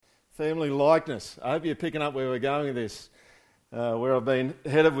family likeness. I hope you're picking up where we're going with this, where I've been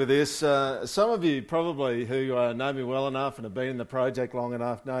headed with this. Some of you probably who know me well enough and have been in the project long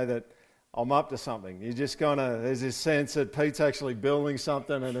enough know that I'm up to something. You just there's this sense that Pete's actually building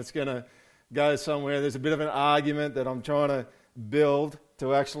something and it's going to go somewhere. There's a bit of an argument that I'm trying to build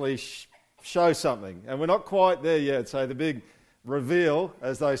to actually show something. And we're not quite there yet, so the big reveal,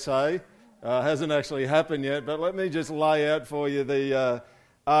 as they say, hasn't actually happened yet. But let me just lay out for you the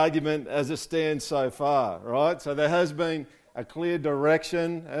argument as it stands so far, right? So there has been a clear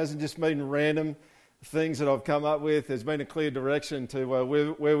direction. It hasn't just been random things that I've come up with. There's been a clear direction to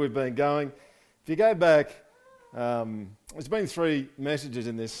where we've been going. If you go back, there's been 3 messages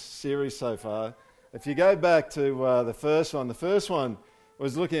in this series so far. If you go back to the first one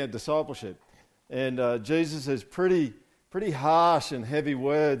was looking at discipleship. And Jesus has pretty harsh and heavy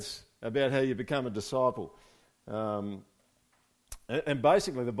words about how you become a disciple. And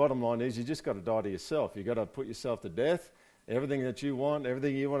basically the bottom line is you just got to die to yourself. You've got to put yourself to death. Everything that you want,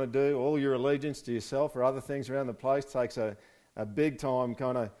 everything you want to do, all your allegiance to yourself or other things around the place takes a big time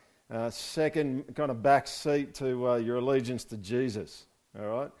kind of second kind of back seat to your allegiance to Jesus. All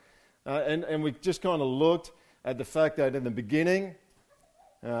right? And we just kind of looked at the fact that in the beginning,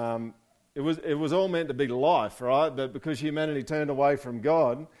 it was all meant to be life, right? But because humanity turned away from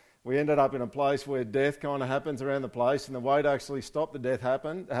God, we ended up in a place where death kind of happens around the place, and the way to actually stop the death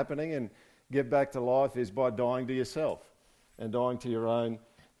happening and get back to life is by dying to yourself and dying to your own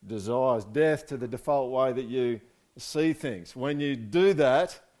desires. Death to the default way that you see things. When you do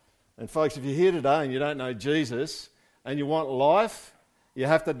that, and folks, if you're here today and you don't know Jesus and you want life, you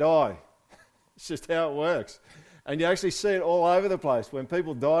have to die. It's just how it works. And you actually see it all over the place. When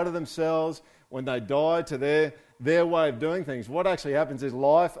people die to themselves, when they die to their way of doing things, what actually happens is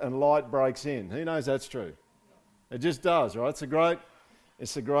life and light breaks in. Who knows that's true? It just does, right?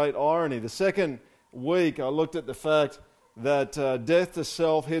 It's a great irony. The second week, I looked at the fact that death to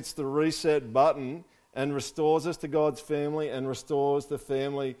self hits the reset button and restores us to God's family and restores the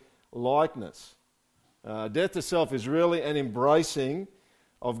family likeness. Death to self is really an embracing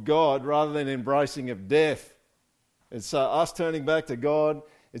of God rather than embracing of death. It's us turning back to God.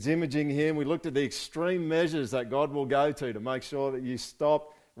 It's imaging Him. We looked at the extreme measures that God will go to make sure that you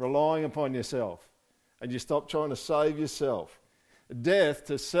stop relying upon yourself and you stop trying to save yourself. Death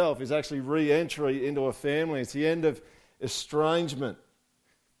to self is actually re-entry into a family. It's the end of estrangement.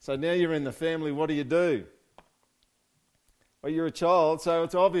 So now you're in the family, what do? Well, you're a child, so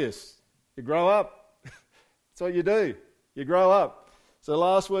it's obvious. You grow up. That's what you do. You grow up. So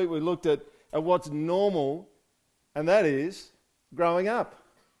last week we looked at what's normal, and that is growing up.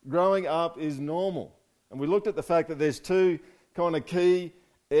 Growing up is normal. And we looked at the fact that there's 2 kind of key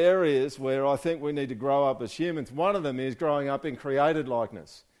areas where I think we need to grow up as humans. One of them is growing up in created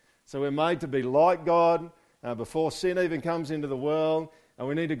likeness. So we're made to be like God before sin even comes into the world, and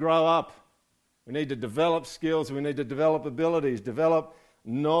we need to grow up. We need to develop skills, we need to develop abilities, develop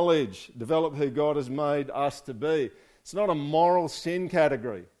knowledge, develop who God has made us to be. It's not a moral sin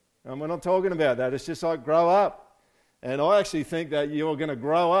category. And we're not talking about that. It's just like grow up. And I actually think that you're going to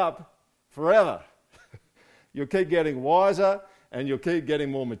grow up forever. You'll keep getting wiser and you'll keep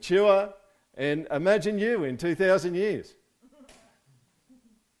getting more mature. And imagine you in 2,000 years.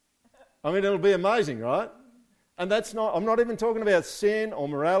 I mean, it'll be amazing, right? And I'm not even talking about sin or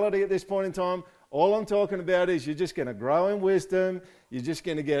morality at this point in time. All I'm talking about is you're just going to grow in wisdom. You're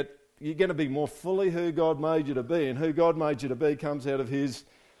going to be more fully who God made you to be. And who God made you to be comes out of His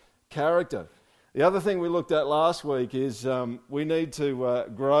character. The other thing we looked at last week is we need to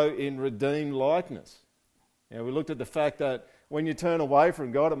grow in redeemed likeness. We looked at the fact that when you turn away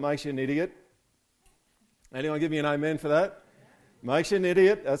from God, it makes you an idiot. Anyone give me an amen for that? Makes you an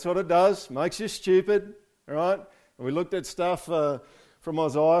idiot. That's what it does. Makes you stupid. All right? And we looked at stuff from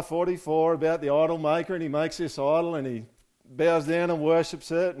Isaiah 44 about the idol maker, and he makes this idol and he bows down and worships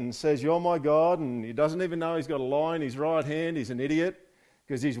it and says, "You're my God," and he doesn't even know he's got a lie in his right hand. He's an idiot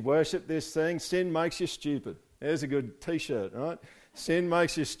because he's worshipped this thing. Sin makes you stupid. There's a good t-shirt, right? Sin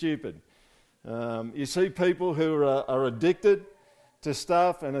makes you stupid. You see people who are addicted to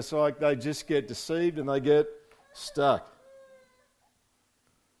stuff, and it's like they just get deceived and they get stuck.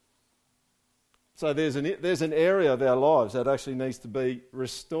 So there's an area of our lives that actually needs to be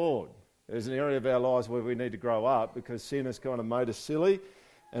restored. There's an area of our lives where we need to grow up because sin has kind of made us silly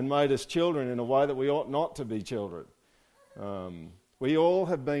and made us children in a way that we ought not to be children. We all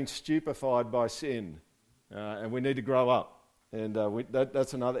have been stupefied by sin, and we need to grow up. And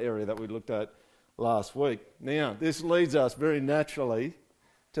that's another area that we looked at last week. Now, this leads us very naturally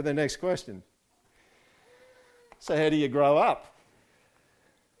to the next question. So how do you grow up?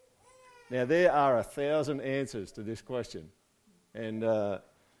 Now, there are 1,000 answers to this question, and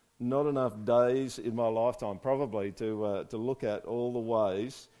not enough days in my lifetime probably to look at all the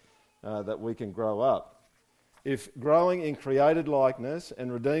ways that we can grow up. If growing in created likeness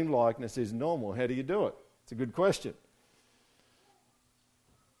and redeemed likeness is normal, how do you do it? It's a good question.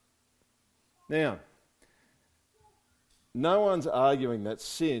 Now, no one's arguing that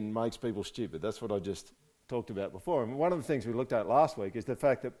sin makes people stupid. That's what I just talked about before. And one of the things we looked at last week is the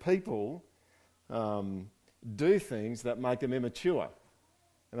fact that people do things that make them immature,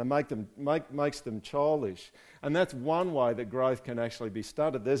 and it makes them childish. And that's one way that growth can actually be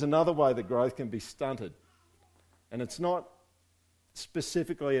stunted. There's another way that growth can be stunted, and it's not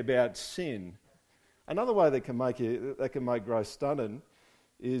specifically about sin. Another way that can make growth stunted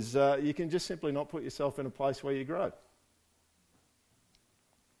is you can just simply not put yourself in a place where you grow.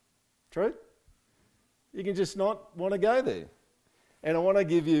 True? You can just not want to go there. And I want to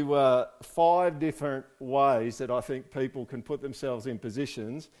give you 5 different ways that I think people can put themselves in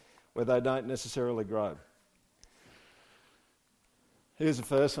positions where they don't necessarily grow. Here's the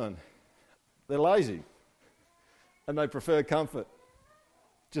first one. They're lazy and they prefer comfort.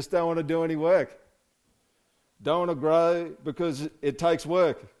 Just don't want to do any work. Don't want to grow because it takes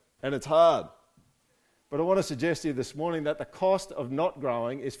work and it's hard. But I want to suggest to you this morning that the cost of not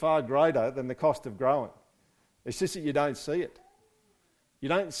growing is far greater than the cost of growing. It's just that you don't see it. You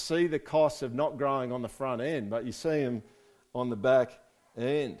don't see the costs of not growing on the front end, but you see them on the back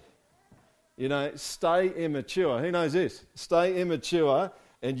end. You know, stay immature. Who knows this? Stay immature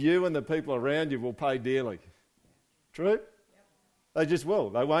and you and the people around you will pay dearly. True? Yep. They just will.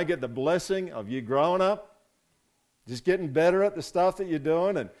 They won't get the blessing of you growing up, just getting better at the stuff that you're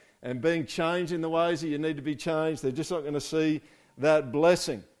doing and being changed in the ways that you need to be changed. They're just not going to see that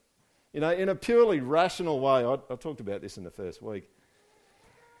blessing. You know, in a purely rational way, I talked about this in the first week.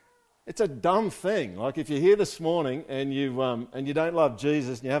 It's a dumb thing. Like if you're here this morning and you don't love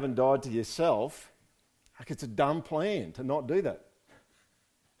Jesus and you haven't died to yourself, like it's a dumb plan to not do that.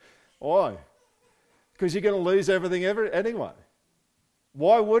 Why? Because you're going to lose everything anyway.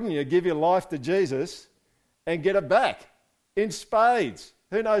 Why wouldn't you give your life to Jesus and get it back in spades?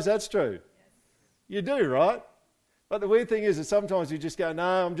 Who knows that's true? Yes. You do, right? But the weird thing is that sometimes you just go,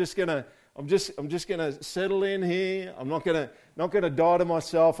 no, I'm just gonna settle in here. I'm not gonna die to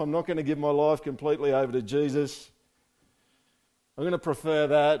myself. I'm not gonna give my life completely over to Jesus. I'm gonna prefer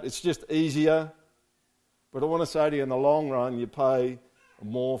that. It's just easier. But I want to say to you, in the long run, you pay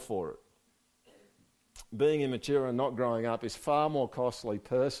more for it. Being immature and not growing up is far more costly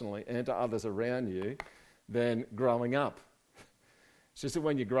personally and to others around you than growing up. It's just that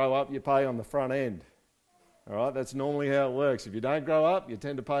when you grow up, you pay on the front end. All right, that's normally how it works. If you don't grow up, you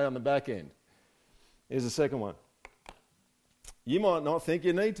tend to pay on the back end. Here's the second one. You might not think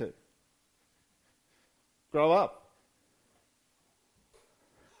you need to. Grow up.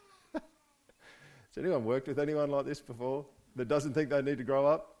 Has anyone worked with anyone like this before that doesn't think they need to grow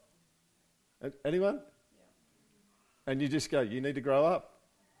up? Anyone? Yeah. And you just go, you need to grow up.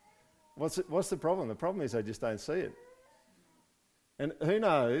 What's the problem? The problem is they just don't see it. And who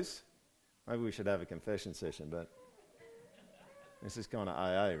knows, maybe we should have a confession session, but this is kind of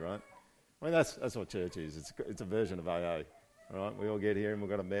AA, right? I mean, that's what church is. It's a version of AA, right? We all get here and we've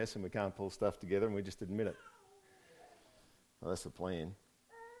got a mess and we can't pull stuff together and we just admit it. Well, that's the plan.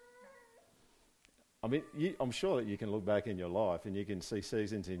 I mean, I'm sure that you can look back in your life and you can see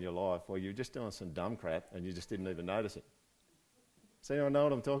seasons in your life where you're just doing some dumb crap and you just didn't even notice it. Does anyone know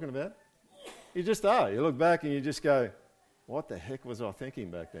what I'm talking about? You just are. You look back and you just go, what the heck was I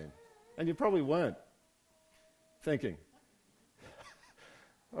thinking back then? And you probably weren't thinking.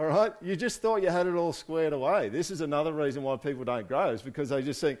 All right? You just thought you had it all squared away. This is another reason why people don't grow, is because they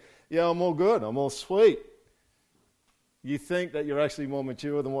just think, yeah, I'm all good, I'm all sweet. You think that you're actually more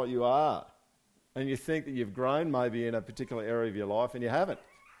mature than what you are. And you think that you've grown maybe in a particular area of your life and you haven't.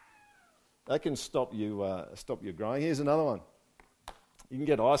 That can stop you growing. Here's another one. You can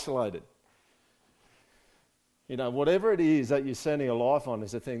get isolated. You know, whatever it is that you're sending your life on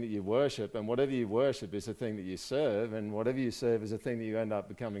is the thing that you worship, and whatever you worship is the thing that you serve, and whatever you serve is the thing that you end up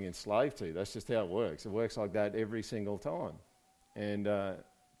becoming enslaved to. That's just how it works. It works like that every single time. And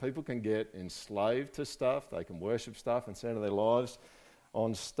people can get enslaved to stuff. They can worship stuff and center their lives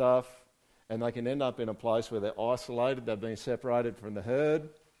on stuff, and they can end up in a place where they're isolated, they've been separated from the herd,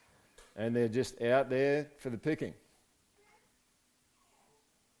 and they're just out there for the picking.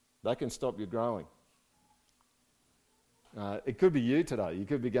 That can stop you growing. It could be you today. You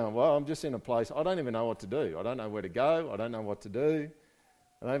could be going, well, I'm just in a place, I don't even know what to do. I don't know where to go. I don't know what to do.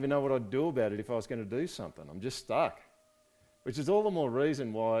 I don't even know what I'd do about it if I was going to do something. I'm just stuck. which is all the more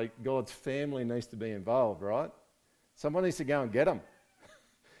reason why God's family needs to be involved, right? Someone needs to go and get them.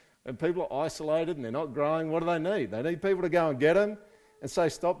 When people are isolated and they're not growing, what do they need? They need people to go and get them and say,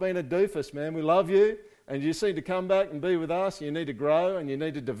 stop being a doofus, man. We love you, and you just need to come back and be with us. You need to grow, and you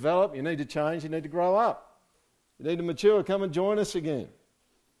need to develop. You need to change. You need to grow up. You need to mature. Come and join us again.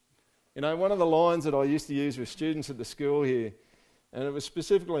 You know, one of the lines that I used to use with students at the school here, and it was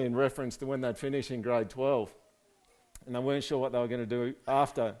specifically in reference to when they'd finish in grade 12, and they weren't sure what they were going to do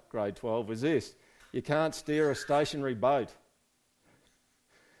after grade 12, was this: you can't steer a stationary boat.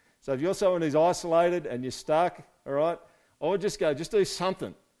 So if you're someone who's isolated and you're stuck, all right, I would just go, just do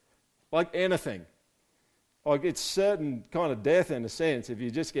something, like anything. Like, it's certain kind of death in a sense if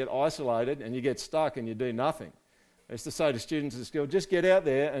you just get isolated and you get stuck and you do nothing. I used to say to students at school, just get out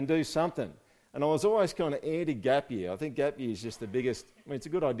there and do something. And I was always kind of anti-gap year. I think gap year is just the biggest, I mean, it's a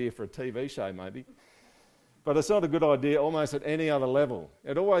good idea for a TV show maybe, but it's not a good idea almost at any other level.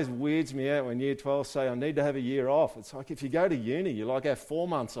 It always weirds me out when year 12 say, I need to have a year off. It's like, if you go to uni, you like have 4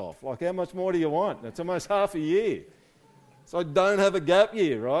 months off. Like, how much more do you want? It's almost half a year. So don't have a gap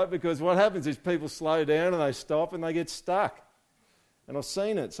year, right? Because what happens is people slow down and they stop and they get stuck. And I've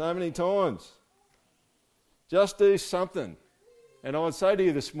seen it so many times. Just do something. And I would say to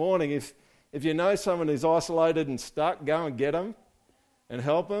you this morning, if you know someone who's isolated and stuck, go and get them and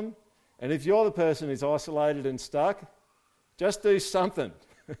help them. And if you're the person who's isolated and stuck, just do something.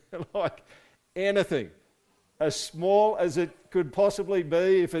 Like anything. As small as it could possibly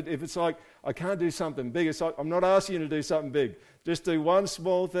be. If it's like, I can't do something big, it's like, I'm not asking you to do something big. Just do one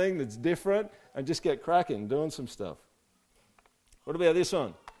small thing that's different and just get cracking, doing some stuff. What about this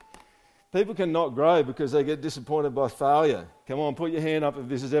one? People cannot grow because they get disappointed by failure. Come on, put your hand up if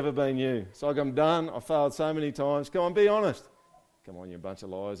this has ever been you. It's like, I'm done, I've failed so many times. Come on, be honest. Come on, you bunch of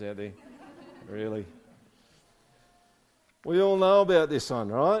liars out there. Really? We all know about this one,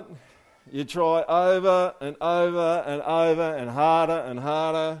 right? You try over and over and over and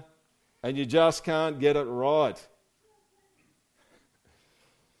harder, and you just can't get it right.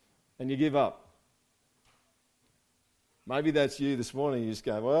 And you give up. Maybe that's you this morning. You just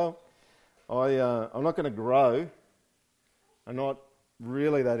go, well, I'm not going to grow. I'm not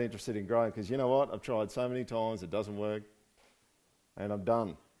really that interested in growing because you know what? I've tried so many times, it doesn't work, and I'm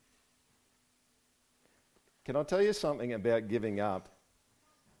done. Can I tell you something about giving up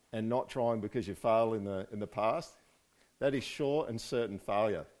and not trying because you failed in the past? That is sure and certain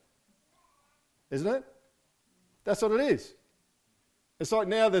failure. Isn't it? That's what it is. It's like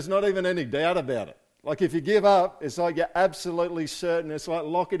now there's not even any doubt about it. Like if you give up, it's like you're absolutely certain. It's like,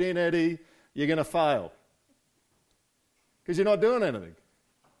 lock it in, Eddie, you're going to fail. Because you're not doing anything.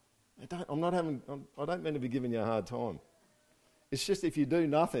 I don't mean to be giving you a hard time. It's just if you do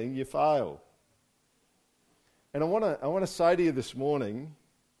nothing, you fail. And I want to say to you this morning,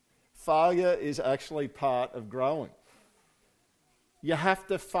 failure is actually part of growing. You have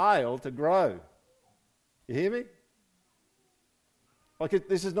to fail to grow. You hear me? Like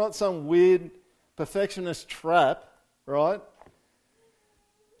this is not some weird perfectionist trap, right?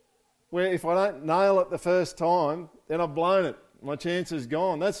 Where if I don't nail it the first time, then I've blown it. My chance is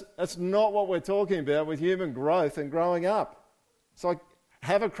gone. That's not what we're talking about with human growth and growing up. It's like,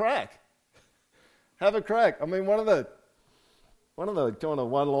 have a crack. Have a crack. I mean, one of the kind of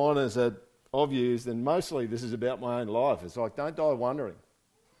one-liners that I've used, and mostly this is about my own life, it's like, don't die wondering.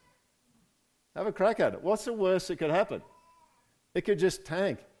 Have a crack at it. What's the worst that could happen? It could just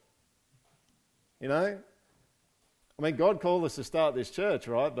tank. You know? I mean, God called us to start this church,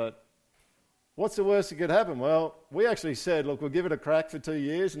 right? But what's the worst that could happen? Well, we actually said, look, we'll give it a crack for 2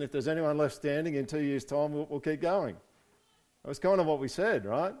 years, and if there's anyone left standing in 2 years' time, we'll keep going. That was kind of what we said,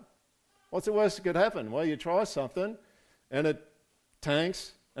 right? What's the worst that could happen? Well, you try something, and it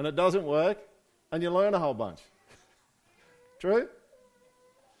tanks, and it doesn't work, and you learn a whole bunch. True?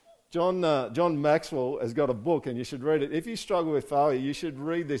 John Maxwell has got a book, and you should read it. If you struggle with failure, you should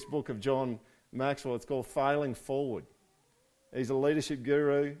read this book of John Maxwell. It's called Failing Forward. He's a leadership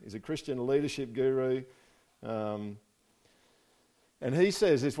guru. He's a Christian leadership guru. And he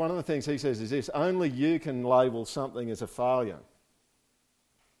says, it's one of the things he says is this: only you can label something as a failure.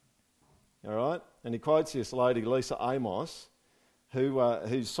 All right? And he quotes this lady, Lisa Amos,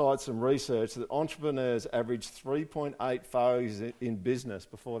 who cites some research that entrepreneurs average 3.8 failures in business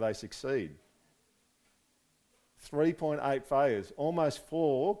before they succeed. 3.8 failures. Almost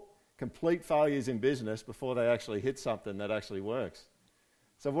 4 complete failures in business before they actually hit something that actually works.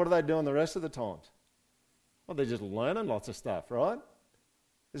 So what are they doing the rest of the times? Well, they're just learning lots of stuff, right?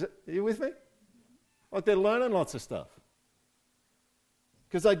 Are you with me? Like they're learning lots of stuff.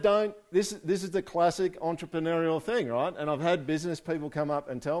 Because they don't, this is the classic entrepreneurial thing, right? And I've had business people come up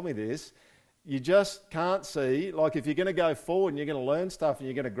and tell me this. You just can't see, like if you're going to go forward and you're going to learn stuff and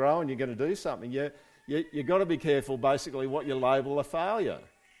you're going to grow and you're going to do something, you've got to be careful basically what you label a failure.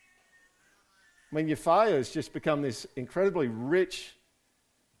 I mean, your failures just become this incredibly rich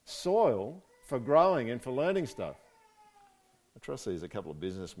soil for growing and for learning stuff. I trust there's a couple of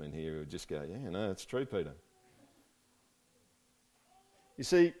businessmen here who just go, yeah, no, it's true, Peter. You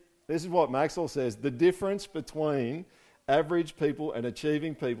see, this is what Maxwell says. The difference between average people and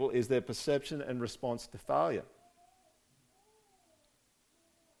achieving people is their perception and response to failure.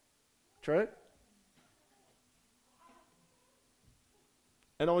 True?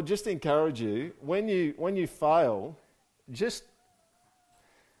 And I would just encourage you, when you fail, just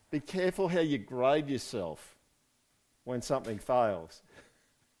be careful how you grade yourself when something fails.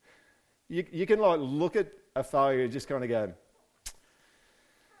 You can like look at a failure and just kind of go,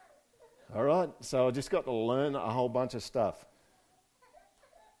 all right, so I just got to learn a whole bunch of stuff.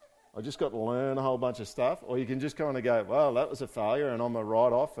 Or you can just kind of go, well, that was a failure and I'm a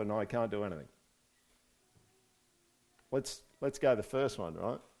write-off and I can't do anything. Let's go the first one,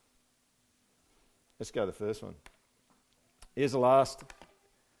 right? Let's go the first one. Here's the last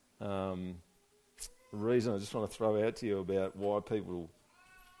reason I just want to throw out to you about why people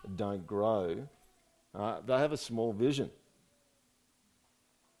don't grow. They have a small vision.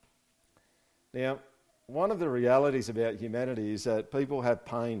 Now, one of the realities about humanity is that people have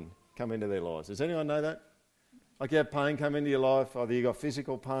pain come into their lives. Does anyone know that? Like you have pain come into your life, either you got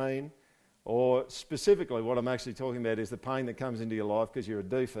physical pain, or specifically what I'm actually talking about is the pain that comes into your life because you're a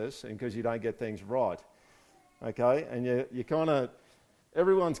doofus and because you don't get things right. Okay? And you kind of,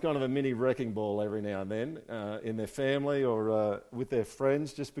 everyone's kind of a mini wrecking ball every now and then in their family or with their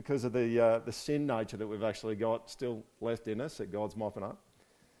friends just because of the sin nature that we've actually got still left in us that God's mopping up.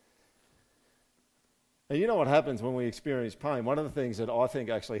 And you know what happens when we experience pain? One of the things that I think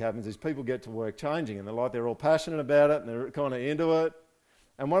actually happens is people get to work changing and they're all passionate about it and they're kind of into it.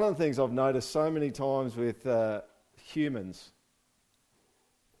 And one of the things I've noticed so many times with humans,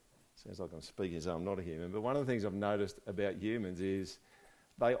 sounds like I'm speaking as though I'm not a human, but one of the things I've noticed about humans is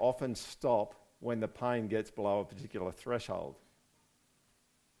they often stop when the pain gets below a particular threshold.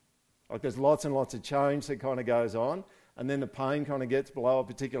 Like there's lots and lots of change that kind of goes on, and then the pain kind of gets below a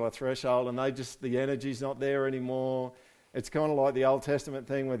particular threshold and the energy's not there anymore. It's kind of like the Old Testament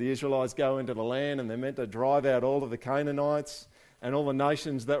thing where the Israelites go into the land and they're meant to drive out all of the Canaanites and all the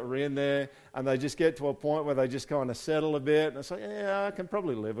nations that were in there, and they just get to a point where they just kind of settle a bit and it's like, yeah, I can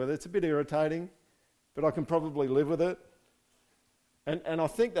probably live with it. It's a bit irritating, but I can probably live with it. And I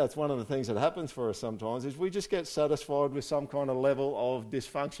think that's one of the things that happens for us sometimes is we just get satisfied with some kind of level of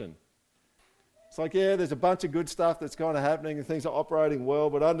dysfunction. It's like, yeah, there's a bunch of good stuff that's kind of happening and things are operating well,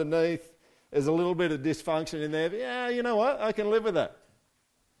 but underneath there's a little bit of dysfunction in there. But yeah, you know what? I can live with that.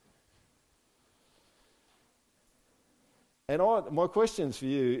 And my questions for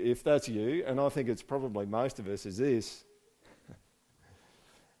you, if that's you, and I think it's probably most of us, is this.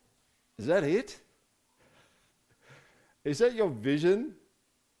 Is that it? Is that your vision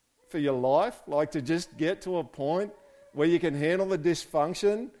for your life? Like to just get to a point where you can handle the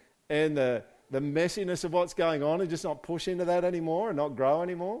dysfunction and the messiness of what's going on and just not push into that anymore and not grow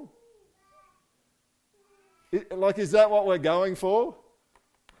anymore? Is that what we're going for?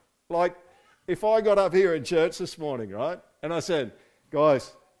 Like, if I got up here in church this morning, right, and I said,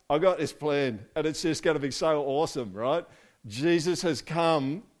 guys, I got this plan and it's just going to be so awesome, right? Jesus has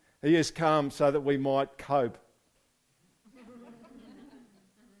come. He has come so that we might cope.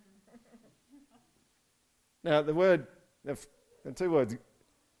 Now, the word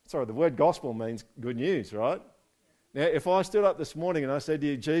gospel means good news, right? Now, if I stood up this morning and I said to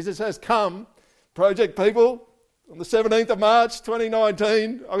you, Jesus has come, Project people, on the 17th of March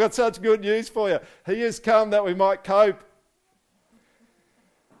 2019, I've got such good news for you. He has come that we might cope.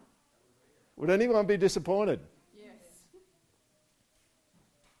 Would anyone be disappointed? Yes.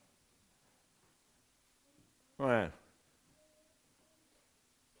 Right.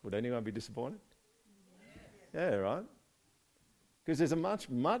 Would anyone be disappointed? Yeah, right? Because there's a much,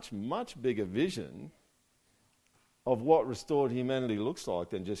 much, much bigger vision of what restored humanity looks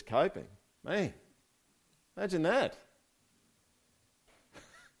like than just coping. Man, imagine that.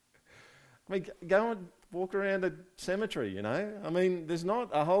 I mean, go and walk around a cemetery, you know. I mean, there's not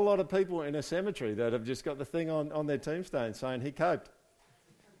a whole lot of people in a cemetery that have just got the thing on their tombstone saying he coped.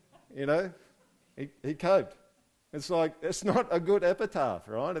 You know, he coped. It's like, it's not a good epitaph,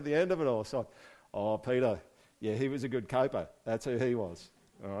 right? At the end of it all, it's like, oh, Peter, yeah, he was a good coper. That's who he was.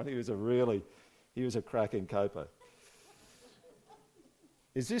 All right, he was a cracking coper.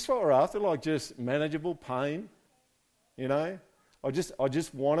 is this what we're after? Like just manageable pain? You know? I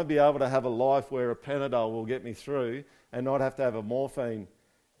just want to be able to have a life where a Panadol will get me through and not have to have a morphine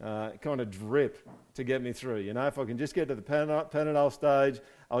kind of drip to get me through. You know, if I can just get to the Panadol stage,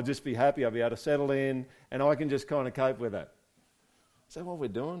 I'll just be happy. I'll be able to settle in and I can just kind of cope with that. Is that what we're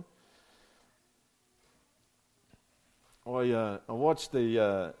doing? I watched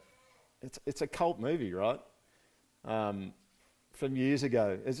it's a cult movie, right? From years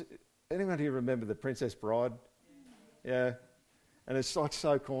ago. Anyone here remember The Princess Bride? Yeah. And it's like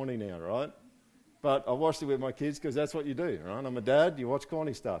so corny now, right? But I watched it with my kids because that's what you do, right? I'm a dad, you watch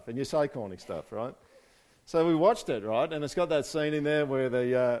corny stuff and you say corny stuff, right? So we watched it, right? And it's got that scene in there where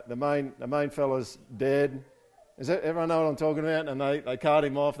the main fella's dead. Does everyone know what I'm talking about? And they cart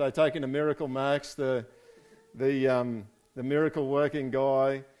him off. They take him to Miracle Max, the miracle working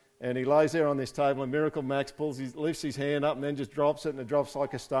guy, and he lays there on this table and Miracle Max lifts his hand up and then just drops it and it drops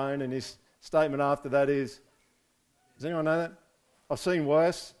like a stone, and his statement after that is, does anyone know that? I've seen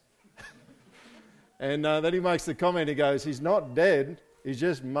worse. And then he makes the comment, he goes, he's not dead, he's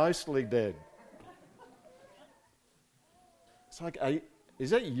just mostly dead. It's like, is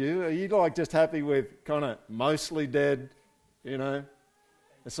that you? Are you like just happy with kind of mostly dead, you know?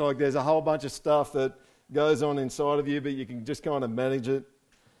 It's like there's a whole bunch of stuff that goes on inside of you, but you can just kind of manage it.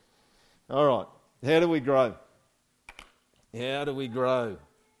 All right, how do we grow? How do we grow?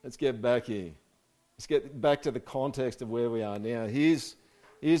 Let's get back here. Let's get back to the context of where we are now. Here's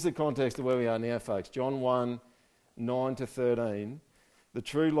the context of where we are now, folks. John 1, 9 to 13. The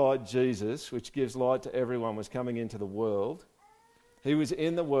true light, Jesus, which gives light to everyone, was coming into the world. He was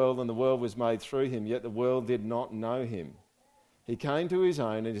in the world and the world was made through him, yet the world did not know him. He came to his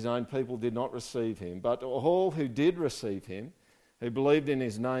own and his own people did not receive him. But to all who did receive him, who believed in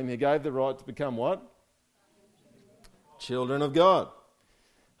his name, he gave the right to become what? Children of God,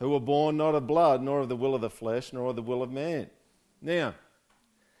 who were born not of blood, nor of the will of the flesh, nor of the will of man. Now,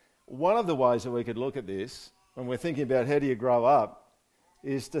 one of the ways that we could look at this, when we're thinking about how do you grow up,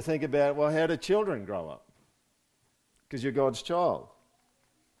 is to think about, well, how do children grow up? Because you're God's child.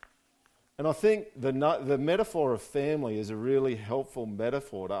 And I think the metaphor of family is a really helpful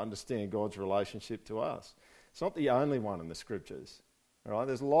metaphor to understand God's relationship to us. It's not the only one in the Scriptures. All right?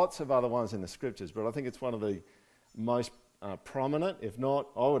 There's lots of other ones in the Scriptures, but I think it's one of the most prominent, if not,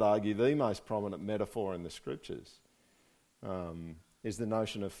 I would argue, the most prominent metaphor in the Scriptures. Is the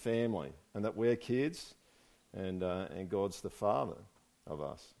notion of family, and that we're kids and God's the Father of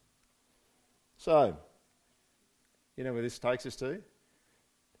us. So, you know where this takes us to?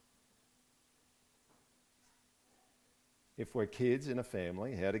 If we're kids in a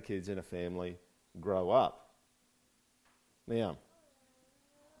family, how do kids in a family grow up? Now,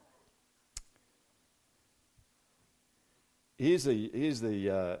 here's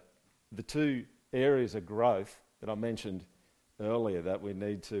the two areas of growth that I mentioned earlier that we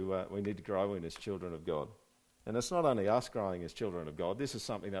need to grow in as children of God. And it's not only us growing as children of God. This is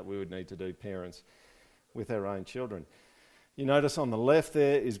something that we would need to do, parents, with our own children. You notice on the left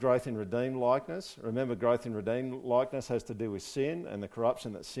there is growth in redeemed likeness. Remember, growth in redeemed likeness has to do with sin and the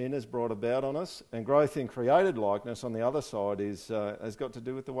corruption that sin has brought about on us. And growth in created likeness on the other side has got to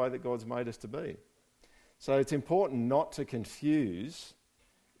do with the way that God's made us to be. So it's important not to confuse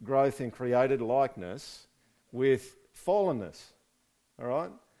growth in created likeness with fallenness. All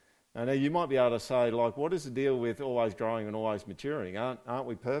right? And now you might be able to say, like, what is the deal with always growing and always maturing? Aren't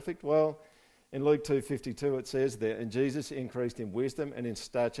we perfect? Well, in Luke 2:52 it says there, and Jesus increased in wisdom and in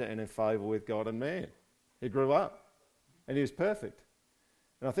stature and in favour with God and man. He grew up and he was perfect.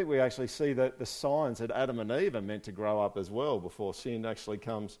 And I think we actually see that the signs that Adam and Eve are meant to grow up as well before sin actually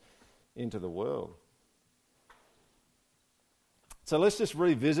comes into the world. So let's just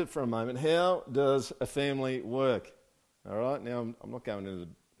revisit for a moment, how does a family work? All right, now I'm not going into the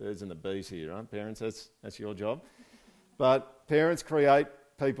birds and the bees here, right? Parents, that's your job. But parents create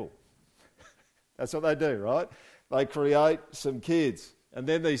people. That's what they do, right? They create some kids. And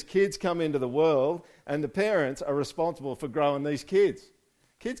then these kids come into the world and the parents are responsible for growing these kids.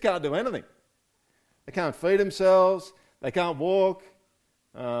 Kids can't do anything. They can't feed themselves. They can't walk.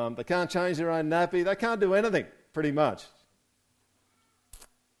 They can't change their own nappy. They can't do anything, pretty much.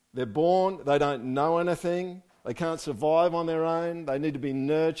 They're born. They don't know anything. They can't survive on their own. They need to be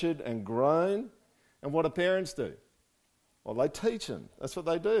nurtured and grown. And what do parents do? Well, they teach them. That's what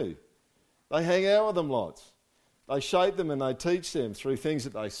they do. They hang out with them lots. They shape them and they teach them through things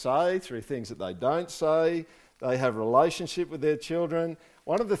that they say, through things that they don't say. They have a relationship with their children.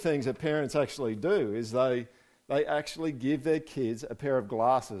 One of the things that parents actually do is they actually give their kids a pair of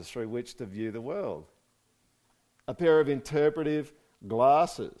glasses through which to view the world. A pair of interpretive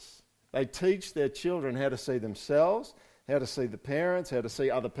glasses. They teach their children how to see themselves, how to see the parents, how to see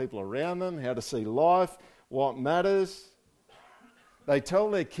other people around them, how to see life, what matters. They tell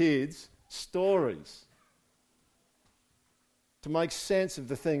their kids stories to make sense of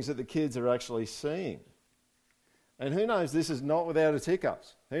the things that the kids are actually seeing. And who knows, this is not without its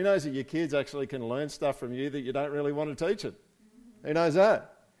hiccups. Who knows that your kids actually can learn stuff from you that you don't really want to teach them? Who knows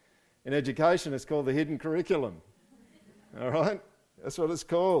that? In education, it's called the hidden curriculum. All right? That's what it's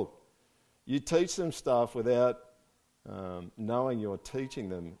called. You teach them stuff without knowing you're teaching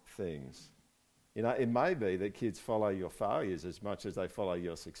them things. You know, it may be that kids follow your failures as much as they follow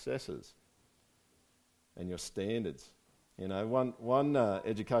your successes and your standards. You know, one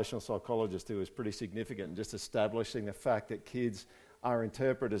educational psychologist who was pretty significant in just establishing the fact that kids are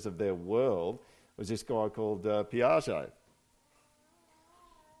interpreters of their world was this guy called Piaget.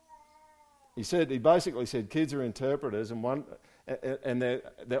 He basically said kids are interpreters, and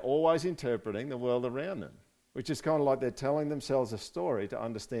they're always interpreting the world around them, which is kind of like they're telling themselves a story to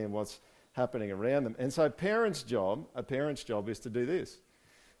understand what's happening around them. And so a parent's job is to do this,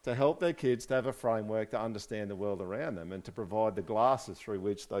 to help their kids to have a framework to understand the world around them and to provide the glasses through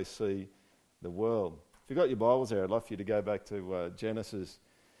which they see the world. If you've got your Bibles there, I'd love for you to go back to Genesis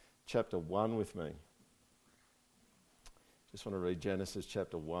chapter 1 with me. Just want to read Genesis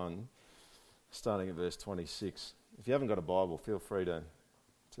chapter 1, starting at verse 26. If you haven't got a Bible, feel free to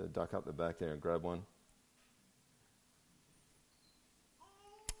duck up the back there and grab one.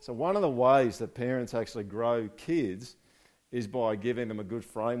 So one of the ways that parents actually grow kids is by giving them a good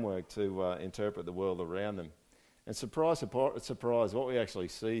framework to interpret the world around them. And surprise, what we actually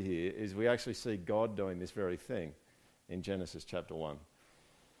see here is we actually see God doing this very thing in Genesis chapter 1.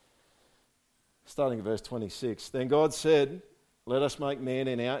 Starting at verse 26. Then God said, "Let us make man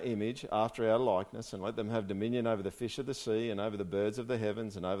in our image, after our likeness, and let them have dominion over the fish of the sea, and over the birds of the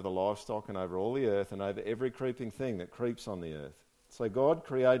heavens, and over the livestock, and over all the earth, and over every creeping thing that creeps on the earth." So God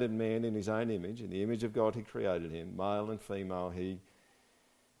created man in his own image. In the image of God he created him. Male and female he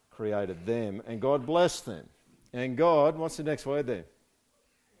created them. And God blessed them. And God, what's the next word there?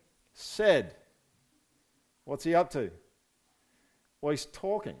 Said. What's he up to? Well, he's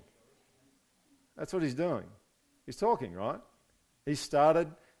talking. That's what he's doing. He's talking, right? He started,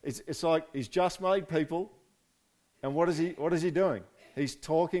 it's like he's just made people. And what is he doing? He's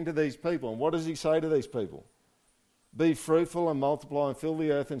talking to these people. And what does he say to these people? Be fruitful and multiply and fill the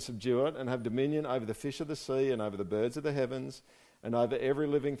earth and subdue it and have dominion over the fish of the sea and over the birds of the heavens and over every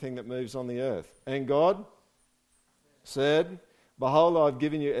living thing that moves on the earth. And God said, "Behold, I have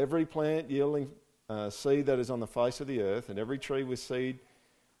given you every plant yielding seed that is on the face of the earth and every tree with seed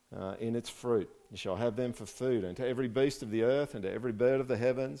in its fruit. You shall have them for food. And to every beast of the earth and to every bird of the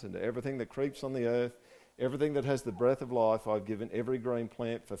heavens and to everything that creeps on the earth, everything that has the breath of life, I have given every green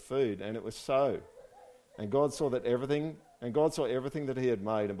plant for food." And it was so. And God saw everything that he had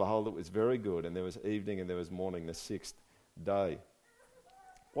made, and behold, it was very good. And there was evening and there was morning, the sixth day.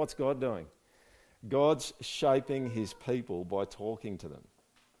 What's God doing? God's shaping his people by talking to them.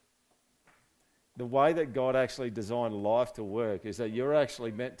 The way that God actually designed life to work is that you're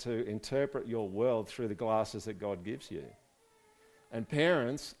actually meant to interpret your world through the glasses that God gives you. And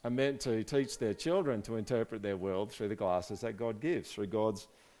parents are meant to teach their children to interpret their world through the glasses that God gives, through God's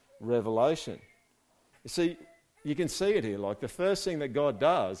revelation. You see, you can see it here. Like the first thing that God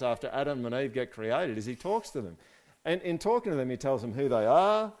does after Adam and Eve get created is he talks to them. And in talking to them, he tells them who they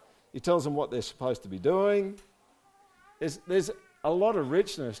are. He tells them what they're supposed to be doing. There's a lot of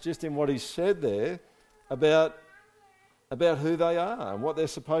richness just in what he said there about who they are and what they're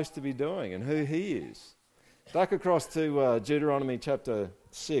supposed to be doing and who he is. Back across to Deuteronomy chapter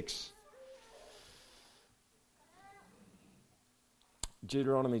 6.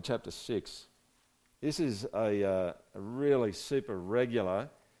 Deuteronomy chapter 6. This is a really super regular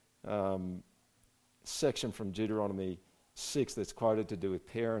section from Deuteronomy 6 that's quoted to do with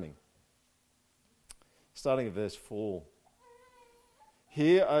parenting. Starting at verse 4.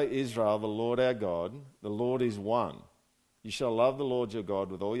 "Hear, O Israel, the Lord our God, the Lord is one. You shall love the Lord your God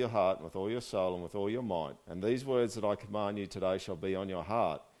with all your heart and with all your soul and with all your might. And these words that I command you today shall be on your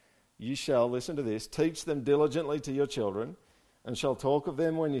heart. You shall," listen to this, "teach them diligently to your children, and shall talk of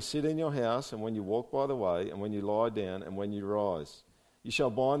them when you sit in your house and when you walk by the way and when you lie down and when you rise. You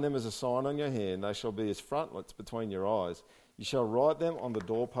shall bind them as a sign on your hand. They shall be as frontlets between your eyes. You shall write them on the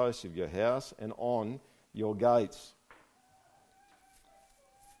doorposts of your house and on your gates."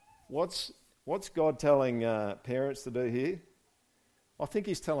 What's God telling parents to do here? I think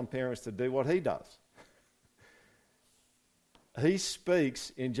he's telling parents to do what he does. He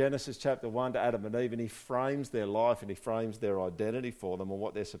speaks in Genesis chapter 1 to Adam and Eve, and he frames their life and he frames their identity for them and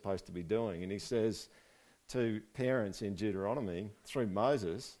what they're supposed to be doing. And he says to parents in Deuteronomy, through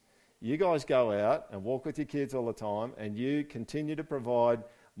Moses, you guys go out and walk with your kids all the time, and you continue to provide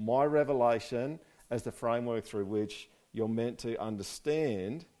my revelation as the framework through which you're meant to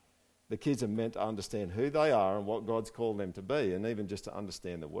understand. The kids are meant to understand who they are and what God's called them to be, and even just to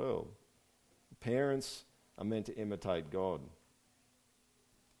understand the world. Parents are meant to imitate God.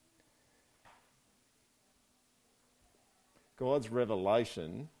 God's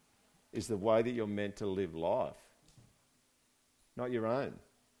revelation is the way that you're meant to live life, not your own.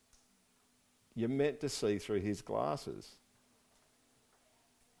 You're meant to see through his glasses.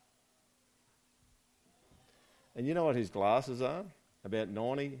 And you know what his glasses are? About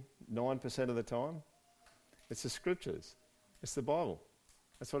 99% of the time? It's the scriptures. It's the Bible.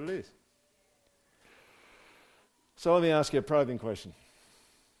 That's what it is. So let me ask you a probing question.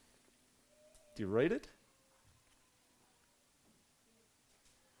 Do you read it?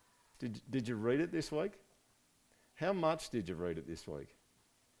 Did you read it this week? How much did you read it this week?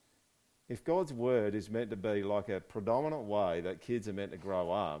 If God's word is meant to be like a predominant way that kids are meant to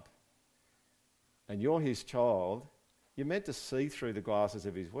grow up, and you're his child, you're meant to see through the glasses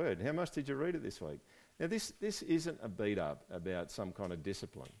of his word. How much did you read it this week? Now, this isn't a beat up about some kind of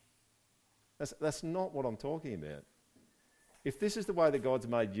discipline. That's not what I'm talking about. If this is the way that God's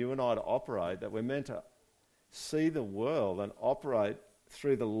made you and I to operate, that we're meant to see the world and operate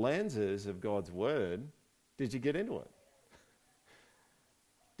through the lenses of God's word, did you get into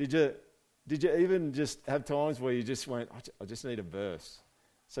it? Did you even just have times where you just went, I just need a verse?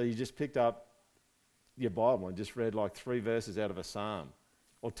 So you just picked up your Bible and just read like 3 verses out of a psalm,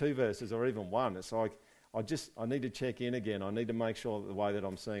 or 2 verses, or even 1. It's like, I need to check in again. I need to make sure that the way that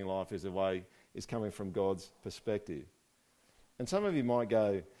I'm seeing life is the way is coming from God's perspective. And some of you might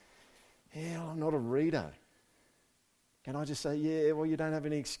go, yeah, I'm not a reader. Can I just say, yeah, well, you don't have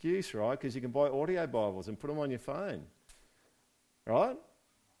any excuse, right? Because you can buy audio Bibles and put them on your phone, right?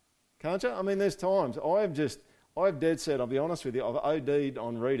 Can't you? I mean, there's times I've dead set, I'll be honest with you, I've OD'd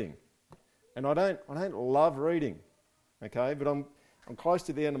on reading. And I don't love reading, okay? But I'm close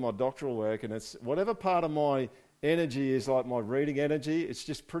to the end of my doctoral work, and it's whatever part of my energy is like my reading energy, it's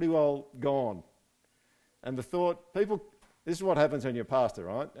just pretty well gone. And the thought, this is what happens when you're a pastor,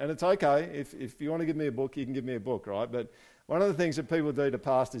 right? And it's okay, if you want to give me a book, you can give me a book, right? But one of the things that people do to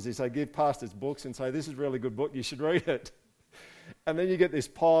pastors is they give pastors books and say, this is a really good book, you should read it. And then you get this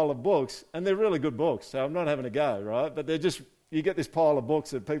pile of books, and they're really good books, so I'm not having a go, right? But you get this pile of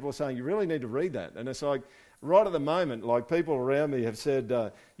books that people are saying, you really need to read that. And it's like, right at the moment, like people around me have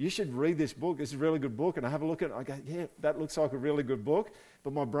said, you should read this book, this is a really good book. And I have a look at it, I go, yeah, that looks like a really good book.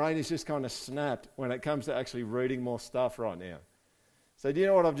 But my brain is just kind of snapped when it comes to actually reading more stuff right now. So do you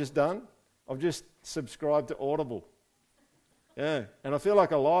know what I've just done? I've just subscribed to Audible. Yeah, and I feel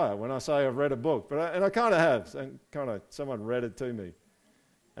like a liar when I say I've read a book, and I kind of have. And someone read it to me,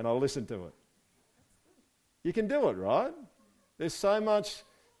 and I listened to it. You can do it, right? There's so much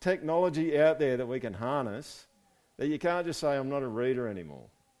technology out there that we can harness that you can't just say, I'm not a reader anymore.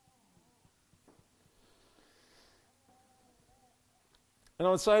 And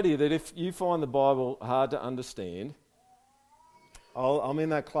I would say to you that if you find the Bible hard to understand, I'm in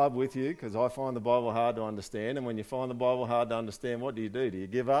that club with you because I find the Bible hard to understand. And when you find the Bible hard to understand, what do? Do you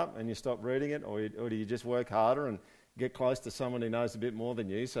give up and you stop reading it, or do you just work harder and get close to someone who knows a bit more than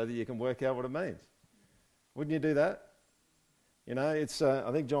you so that you can work out what it means? Wouldn't you do that? You know, it's.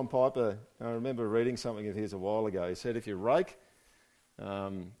 I think John Piper, I remember reading something of his a while ago. He said, if you rake,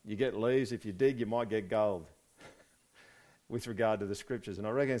 you get leaves. If you dig, you might get gold with regard to the scriptures. And I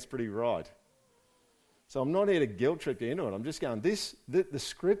reckon it's pretty right. So I'm not here to guilt trip you into it. I'm just going, the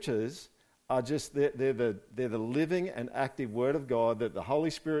scriptures are just, they're the living and active word of God that the Holy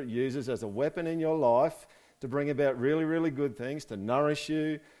Spirit uses as a weapon in your life to bring about really, really good things, to nourish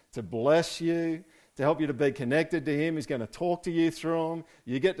you, to bless you, to help you to be connected to Him. He's going to talk to you through them.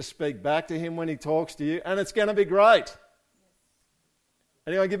 You get to speak back to Him when He talks to you, and it's going to be great.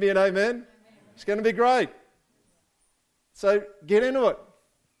 Anyone give me an amen? Amen. It's going to be great. So get into it.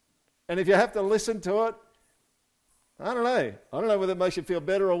 And if you have to listen to it, I don't know whether it makes you feel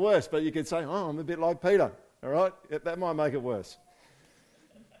better or worse, but you could say, oh, I'm a bit like Peter, all right? That might make it worse.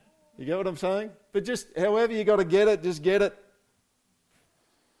 You get what I'm saying? But just however you got to get it, just get it.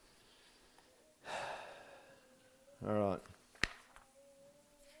 All right.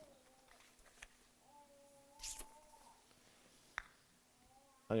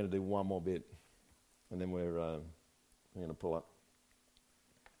 I'm going to do one more bit, and then we're going to pull up.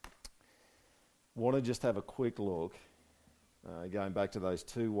 Want to just have a quick look going back to those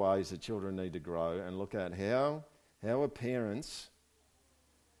two ways that children need to grow, and look at how are parents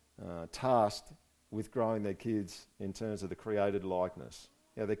tasked with growing their kids in terms of the created likeness.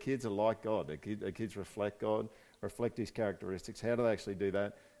 Yeah, their kids are like God. Their kids reflect God, reflect His characteristics. How do they actually do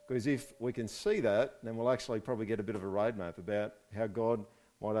that? Because if we can see that, then we'll actually probably get a bit of a roadmap about how God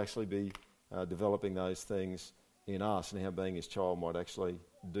might actually be developing those things in us, and how being His child might actually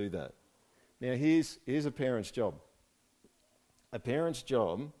do that. Now, here's a parent's job. A parent's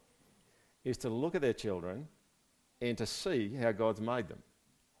job is to look at their children and to see how God's made them.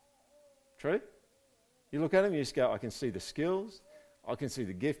 True? You look at them, you just go, I can see the skills, I can see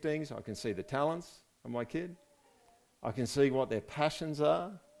the giftings, I can see the talents of my kid, I can see what their passions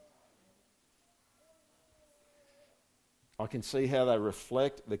are, I can see how they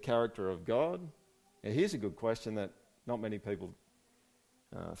reflect the character of God. Now, here's a good question that not many people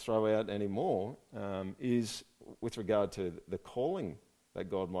throw out anymore, is with regard to the calling that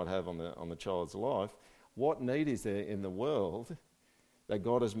God might have on the child's life. What need is there in the world that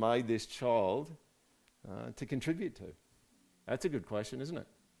God has made this child to contribute to? That's a good question, isn't it?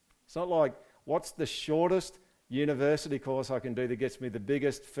 It's not like, what's the shortest university course I can do that gets me the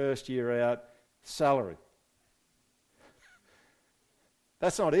biggest first year out salary?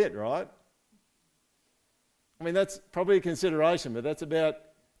 That's not it, right? I mean, that's probably a consideration, but that's about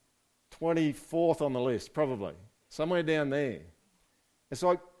 24th on the list, probably. Somewhere down there. It's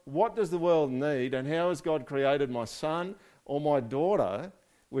like, what does the world need, and how has God created my son or my daughter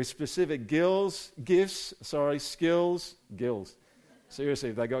with specific skills. Seriously,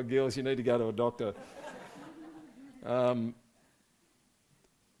 if they got gills, you need to go to a doctor.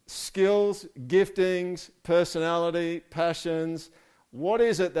 Skills, giftings, personality, passions. What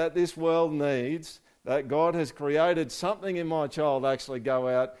is it that this world needs that God has created something in my child actually go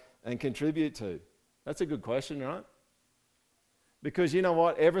out and contribute to? That's a good question, right? Because you know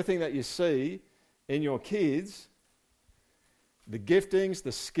what? Everything that you see in your kids, the giftings,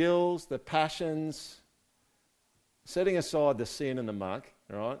 the skills, the passions, setting aside the sin and the muck,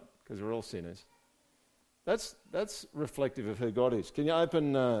 right? Because we're all sinners. That's reflective of who God is. Can you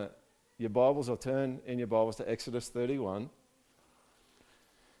open your Bibles or turn in your Bibles to Exodus 31?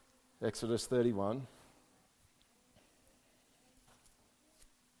 Exodus 31.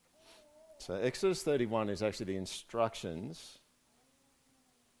 So Exodus 31 is actually the instructions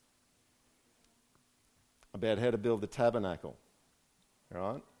about how to build the tabernacle,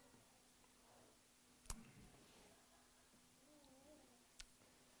 right?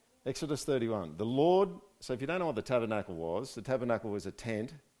 Exodus 31. The Lord, so if you don't know what the tabernacle was a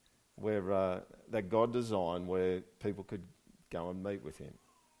tent where that God designed where people could go and meet with Him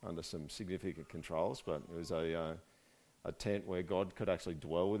under some significant controls, but it was a tent where God could actually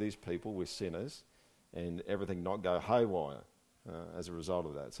dwell with His people, with sinners, and everything not go haywire as a result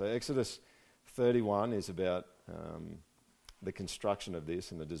of that. So Exodus 31 is about the construction of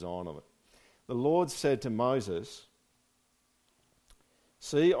this and the design of it. The Lord said to Moses,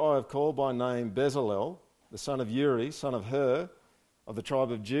 "See, I have called by name Bezalel, the son of Uri, son of Hur, of the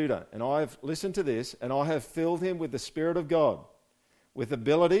tribe of Judah. And I have, listen to this, and I have filled him with the Spirit of God, with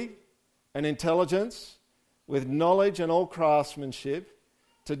ability and intelligence, with knowledge and all craftsmanship,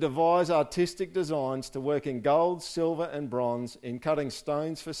 to devise artistic designs, to work in gold, silver and bronze, in cutting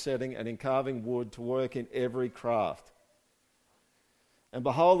stones for setting, and in carving wood, to work in every craft. And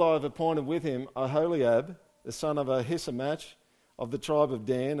behold, I have appointed with him Aholiab, the son of Ahisamach, of the tribe of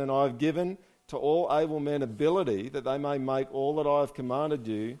Dan, and I have given to all able men ability that they may make all that I have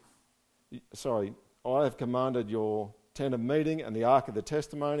commanded I have commanded your tent of meeting and the ark of the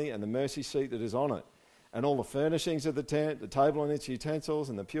testimony and the mercy seat that is on it, and all the furnishings of the tent, the table and its utensils,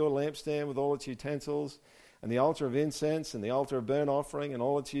 and the pure lampstand with all its utensils, and the altar of incense, and the altar of burnt offering, and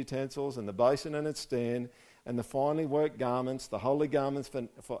all its utensils, and the basin and its stand, and the finely worked garments, the holy garments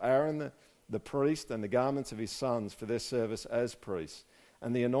for Aaron the priest, and the garments of his sons for their service as priests,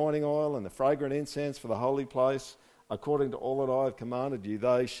 and the anointing oil and the fragrant incense for the holy place, according to all that I have commanded you,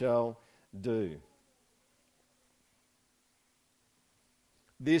 they shall do."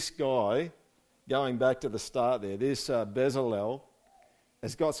 This guy, going back to the start there, this Bezalel,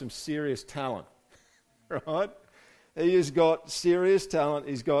 has got some serious talent, right? He has got serious talent,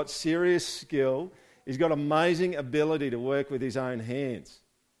 he's got serious skill, he's got amazing ability to work with his own hands.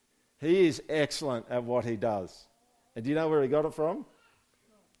 He is excellent at what he does. And do you know where he got it from?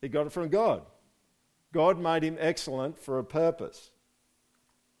 He got it from God. God made him excellent for a purpose.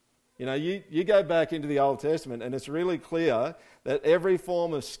 You know, you go back into the Old Testament and it's really clear that every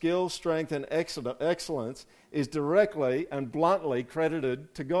form of skill, strength and excellence is directly and bluntly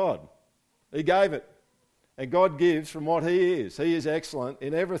credited to God. He gave it. And God gives from what he is. He is excellent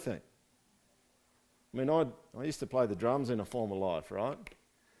in everything. I mean, I used to play the drums in a former life, right?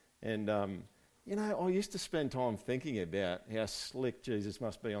 And, I used to spend time thinking about how slick Jesus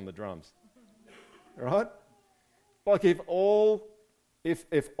must be on the drums. Right? Like if all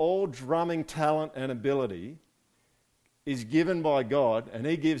drumming talent and ability is given by God and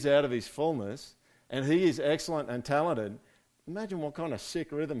he gives out of his fullness and he is excellent and talented, imagine what kind of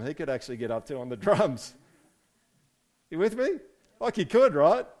sick rhythm he could actually get up to on the drums. You with me? Like he could,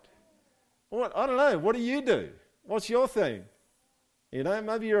 right? What? I don't know. What do you do? What's your thing?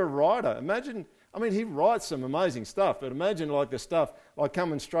 Maybe you're a writer. Imagine, he writes some amazing stuff, but imagine like the stuff like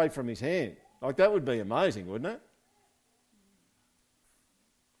coming straight from his hand. Like that would be amazing, wouldn't it?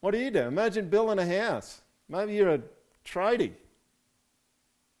 What do you do? Imagine building a house. Maybe you're a tradie.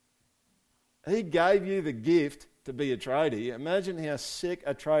 He gave you the gift to be a tradie. Imagine how sick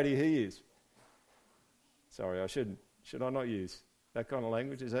a tradie he is. Sorry, should I not use that kind of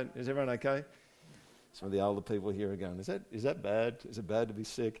language? Is everyone okay? Some of the older people here are going, is that bad? Is it bad to be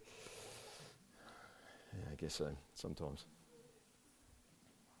sick? Yeah, I guess so, sometimes.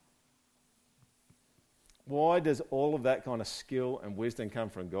 Why does all of that kind of skill and wisdom come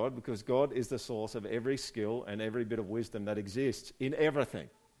from God? Because God is the source of every skill and every bit of wisdom that exists in everything.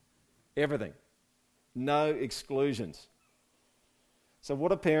 Everything. No exclusions. So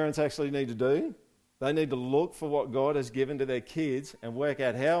what do parents actually need to do? They need to look for what God has given to their kids and work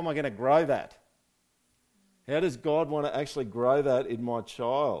out, how am I going to grow that? How does God want to actually grow that in my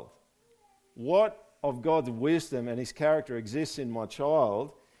child? What of God's wisdom and his character exists in my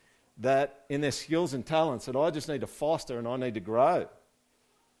child that in their skills and talents that I just need to foster and I need to grow?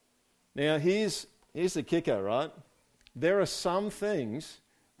 Now, here's the kicker, right? There are some things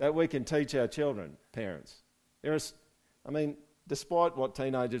that we can teach our children, parents. Despite what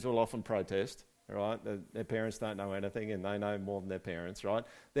teenagers will often protest, right? Their parents don't know anything and they know more than their parents, right?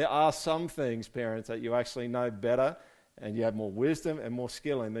 There are some things, parents, that you actually know better and you have more wisdom and more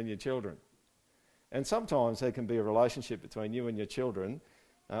skill in than your children. And sometimes there can be a relationship between you and your children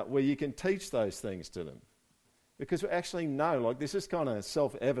where you can teach those things to them. Because we actually know, this is kind of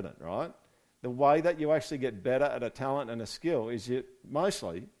self-evident, right? The way that you actually get better at a talent and a skill is you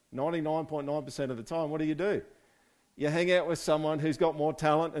mostly, 99.9% of the time, what do? You hang out with someone who's got more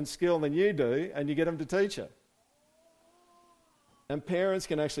talent and skill than you do, and you get them to teach you. And parents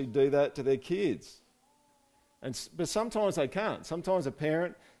can actually do that to their kids. But sometimes they can't. Sometimes a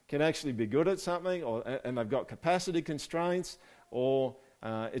parent can actually be good at something, and they've got capacity constraints, or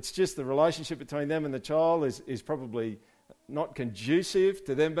it's just the relationship between them and the child is probably not conducive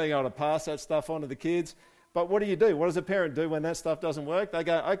to them being able to pass that stuff on to the kids. But what do? What does a parent do when that stuff doesn't work? They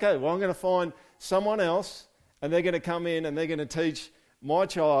go, okay, well, I'm going to find someone else, and they're going to come in and they're going to teach my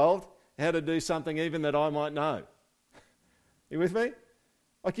child how to do something even that I might know. You with me?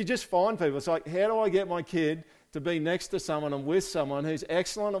 You just find people. It's like, how do I get my kid to be next to someone and with someone who's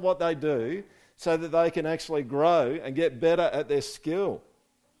excellent at what they do so that they can actually grow and get better at their skill?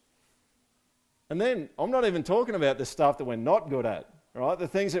 And then, I'm not even talking about the stuff that we're not good at, right? The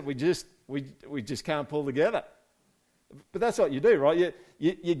things that we just can't pull together. But that's what you do, right?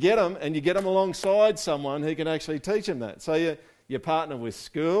 You get them, and you get them alongside someone who can actually teach them that. So you partner with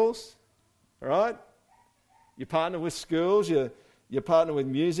schools, right? You partner with schools, you partner with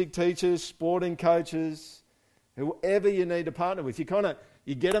music teachers, sporting coaches, whoever you need to partner with.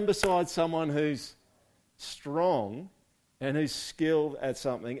 You get them beside someone who's strong and who's skilled at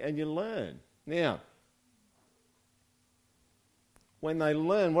something, and you learn. Now, when they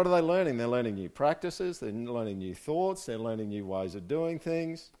learn, what are they learning? They're learning new practices, they're learning new thoughts, they're learning new ways of doing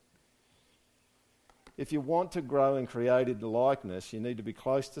things. If you want to grow in creative likeness, you need to be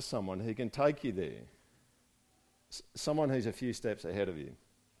close to someone who can take you there. Someone who's a few steps ahead of you.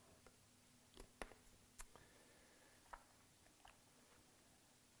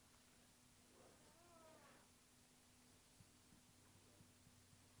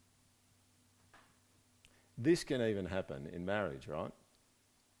 This can even happen in marriage, right?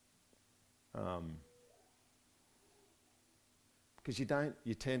 Because you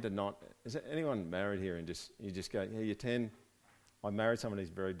tend to not. Is there anyone married here and you just go, yeah, I married someone who's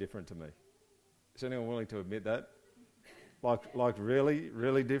very different to me. Is anyone willing to admit that? Like really,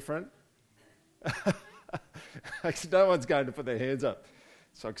 really different? No one's going to put their hands up.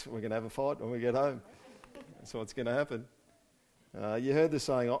 So we're going to have a fight when we get home. That's what's going to happen. You heard the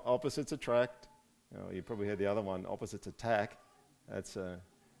saying, opposites attract. You probably heard the other one, opposites attack.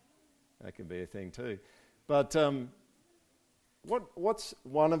 That can be a thing too. But what's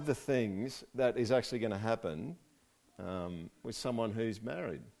one of the things that is actually going to happen with someone who's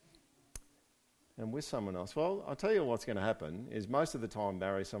married? and with someone else, well, I'll tell you what's going to happen is most of the time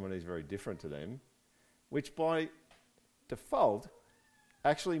marry someone who's very different to them, which by default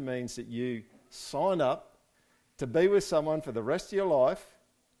actually means that you sign up to be with someone for the rest of your life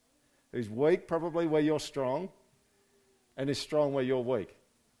who's weak probably where you're strong and is strong where you're weak.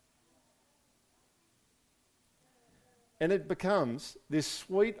 And it becomes this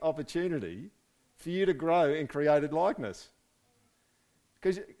sweet opportunity for you to grow in created likeness.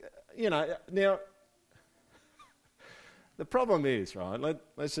 Because, now, the problem is, right,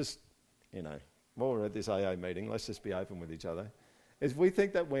 let's just, while we're at this AA meeting, let's just be open with each other, is we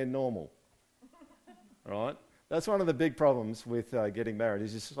think that we're normal, right? That's one of the big problems with getting married,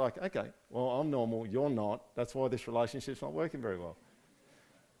 is it's just like, okay, well, I'm normal, you're not, that's why this relationship's not working very well.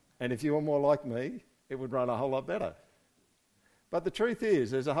 And if you were more like me, it would run a whole lot better. But the truth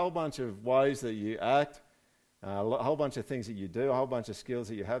is, there's a whole bunch of ways that you act, a whole bunch of things that you do, a whole bunch of skills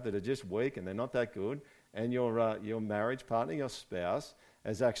that you have that are just weak and they're not that good, and your marriage partner, your spouse,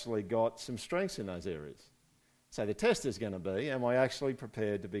 has actually got some strengths in those areas. So the test is going to be, am I actually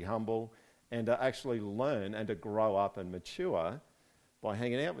prepared to be humble and to actually learn and to grow up and mature by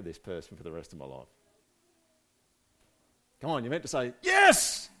hanging out with this person for the rest of my life? Come on, you meant to say,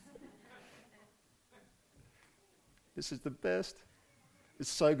 yes! This is the best. It's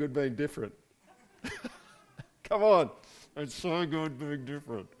so good being different. Come on. It's so good being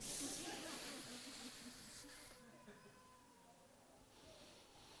different.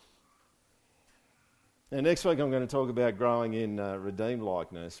 Now, next week I'm going to talk about growing in redeemed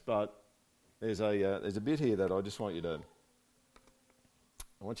likeness, but there's a bit here that I just want you to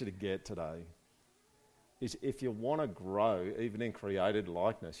get today. Is if you want to grow, even in created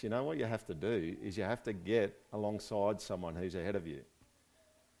likeness, you know what you have to do is you have to get alongside someone who's ahead of you.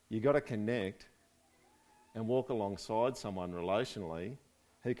 You've got to connect and walk alongside someone relationally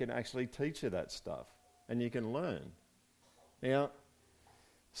who can actually teach you that stuff, and you can learn. Now,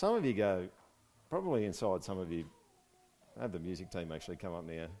 some of you go, probably inside some of you, have the music team actually come up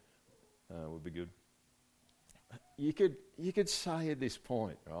now, would be good. You could say at this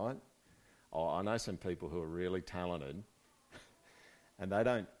point, right? Oh, I know some people who are really talented and they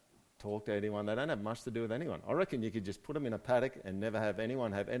don't talk to anyone. They don't have much to do with anyone. I reckon you could just put them in a paddock and never have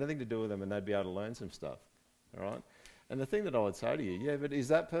anyone have anything to do with them and they'd be able to learn some stuff, all right? And the thing that I would say to you, yeah, but is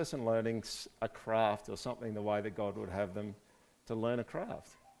that person learning a craft or something the way that God would have them to learn a craft?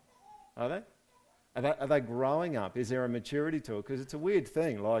 Are they? Are they growing up? Is there a maturity to it? Because it's a weird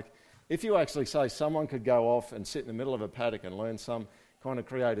thing. Like, if you actually say someone could go off and sit in the middle of a paddock and learn some kind of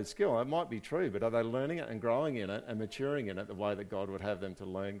created skill, it might be true, but are they learning it and growing in it and maturing in it the way that God would have them to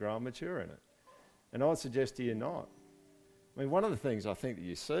learn, grow and mature in it? And I would suggest to you not. I mean, one of the things I think that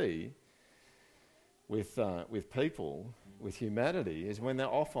you see with people, with humanity, is when they're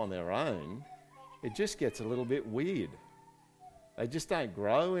off on their own, it just gets a little bit weird. They just don't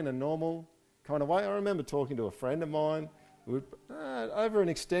grow in a normal kind of way. I remember talking to a friend of mine, over an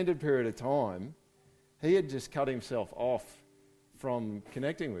extended period of time, he had just cut himself off from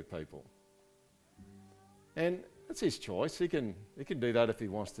connecting with people. And that's his choice. He can do that if he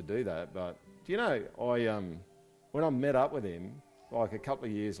wants to do that. But do you know, when I met up with him, like a couple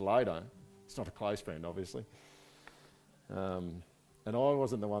of years later, it's not a close friend, obviously, and I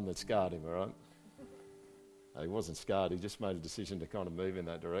wasn't the one that scarred him, all right? He wasn't scarred, he just made a decision to kind of move in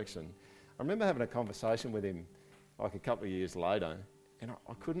that direction. I remember having a conversation with him like a couple of years later, and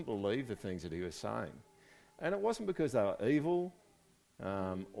I couldn't believe the things that he was saying. And it wasn't because they were evil,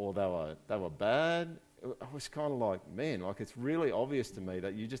 or they were bad. I was kind of like, man, like it's really obvious to me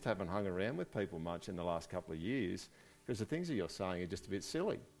that you just haven't hung around with people much in the last couple of years, because the things that you're saying are just a bit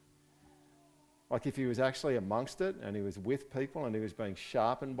silly. Like if he was actually amongst it and he was with people and he was being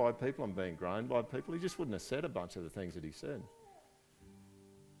sharpened by people and being grown by people, he just wouldn't have said a bunch of the things that he said.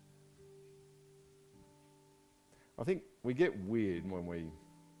 I think we get weird when we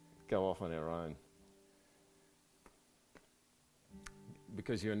go off on our own,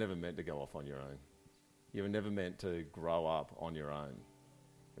 because you were never meant to go off on your own. You were never meant to grow up on your own.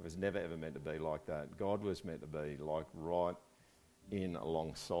 It was never ever meant to be like that. God was meant to be like right in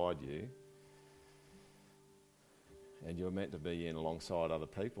alongside you, and you're meant to be in alongside other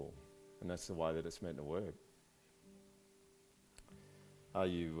people, and that's the way that it's meant to work. Are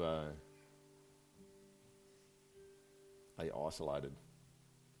you isolated?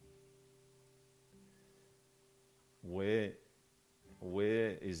 Where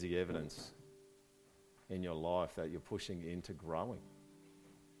is the evidence in your life that you're pushing into growing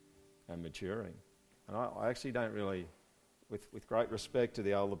and maturing? And I actually don't really, with great respect to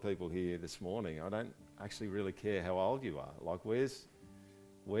the older people here this morning, I don't actually really care how old you are. Like, where's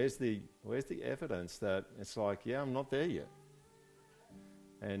Where's the evidence that it's like, yeah, I'm not there yet?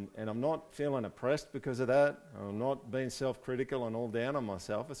 And I'm not feeling oppressed because of that. I'm not being self-critical and all down on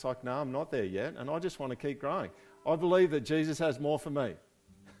myself. It's like, no, I'm not there yet, and I just want to keep growing. I believe that Jesus has more for me.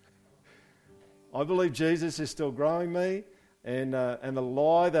 I believe Jesus is still growing me, and the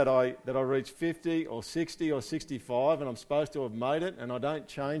lie that I reach 50 or 60 or 65 and I'm supposed to have made it and I don't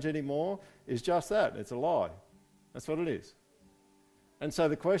change anymore is just that. It's a lie. That's what it is. And so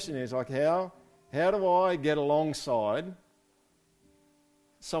the question is, like, how do I get alongside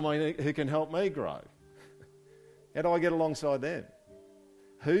someone who can help me grow? How do I get alongside them?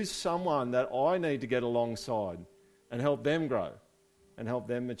 Who's someone that I need to get alongside and help them grow and help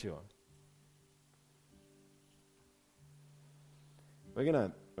them mature? We're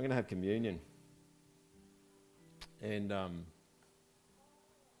gonna have communion, and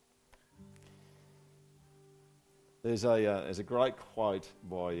there's a great quote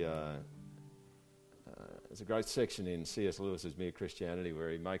by there's a great section in C.S. Lewis's Mere Christianity where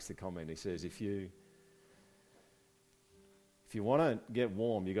he makes the comment. He says, if you want to get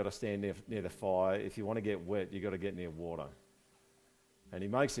warm, you've got to stand near the fire. If you want to get wet, you've got to get near water. And he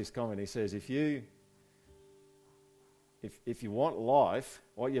makes this comment. He says, if you want life,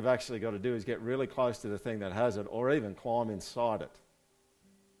 what you've actually got to do is get really close to the thing that has it, or even climb inside it.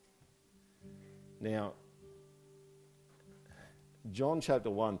 Now, John chapter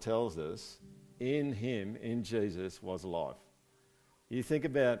 1 tells us, in him, in Jesus, was life. You think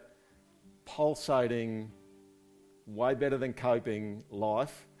about pulsating, way better than coping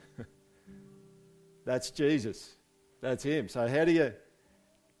life. That's Jesus. That's him. So how do you,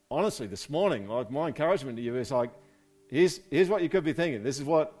 honestly, this morning, like, my encouragement to you is like, here's what you could be thinking. This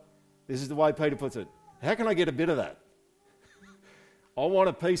is the way Peter puts it. How can I get a bit of that? I want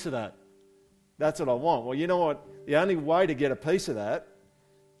a piece of that. That's what I want. Well, you know what? The only way to get a piece of that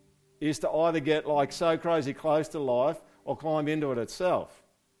is to either get like so crazy close to life or climb into it itself.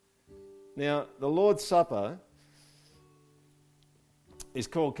 Now, the Lord's Supper is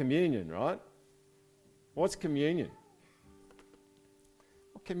called communion, right? What's communion?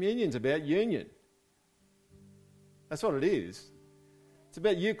 Well, communion's about union. That's what it is. It's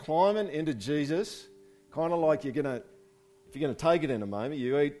about you climbing into Jesus, kind of like if you're going to take it in a moment,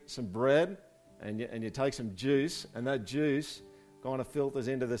 you eat some bread and you take some juice, and that juice kind of filters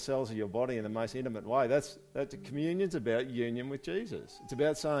into the cells of your body in the most intimate way. That's communion's about union with Jesus. It's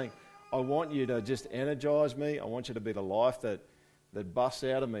about saying, I want you to just energize me. I want you to be the life that busts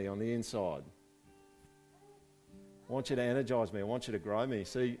out of me on the inside. I want you to energize me. I want you to grow me.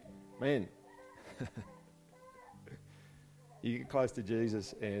 See, man, you get close to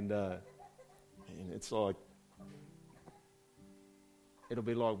Jesus and it's like, it'll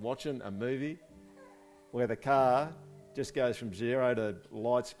be like watching a movie where the car just goes from 0 to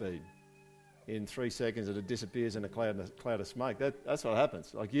light speed. In 3 seconds it disappears in a cloud of smoke. That's what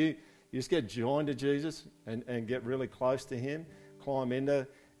happens. Like you just get joined to Jesus and get really close to him, climb into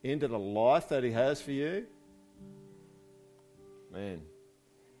the life that he has for you. Man,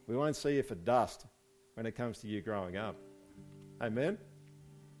 we won't see you for dust when it comes to you growing up. Amen?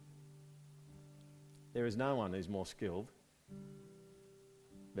 There is no one who's more skilled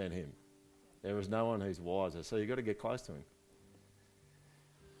than him. There is no one who's wiser. So you've got to get close to him.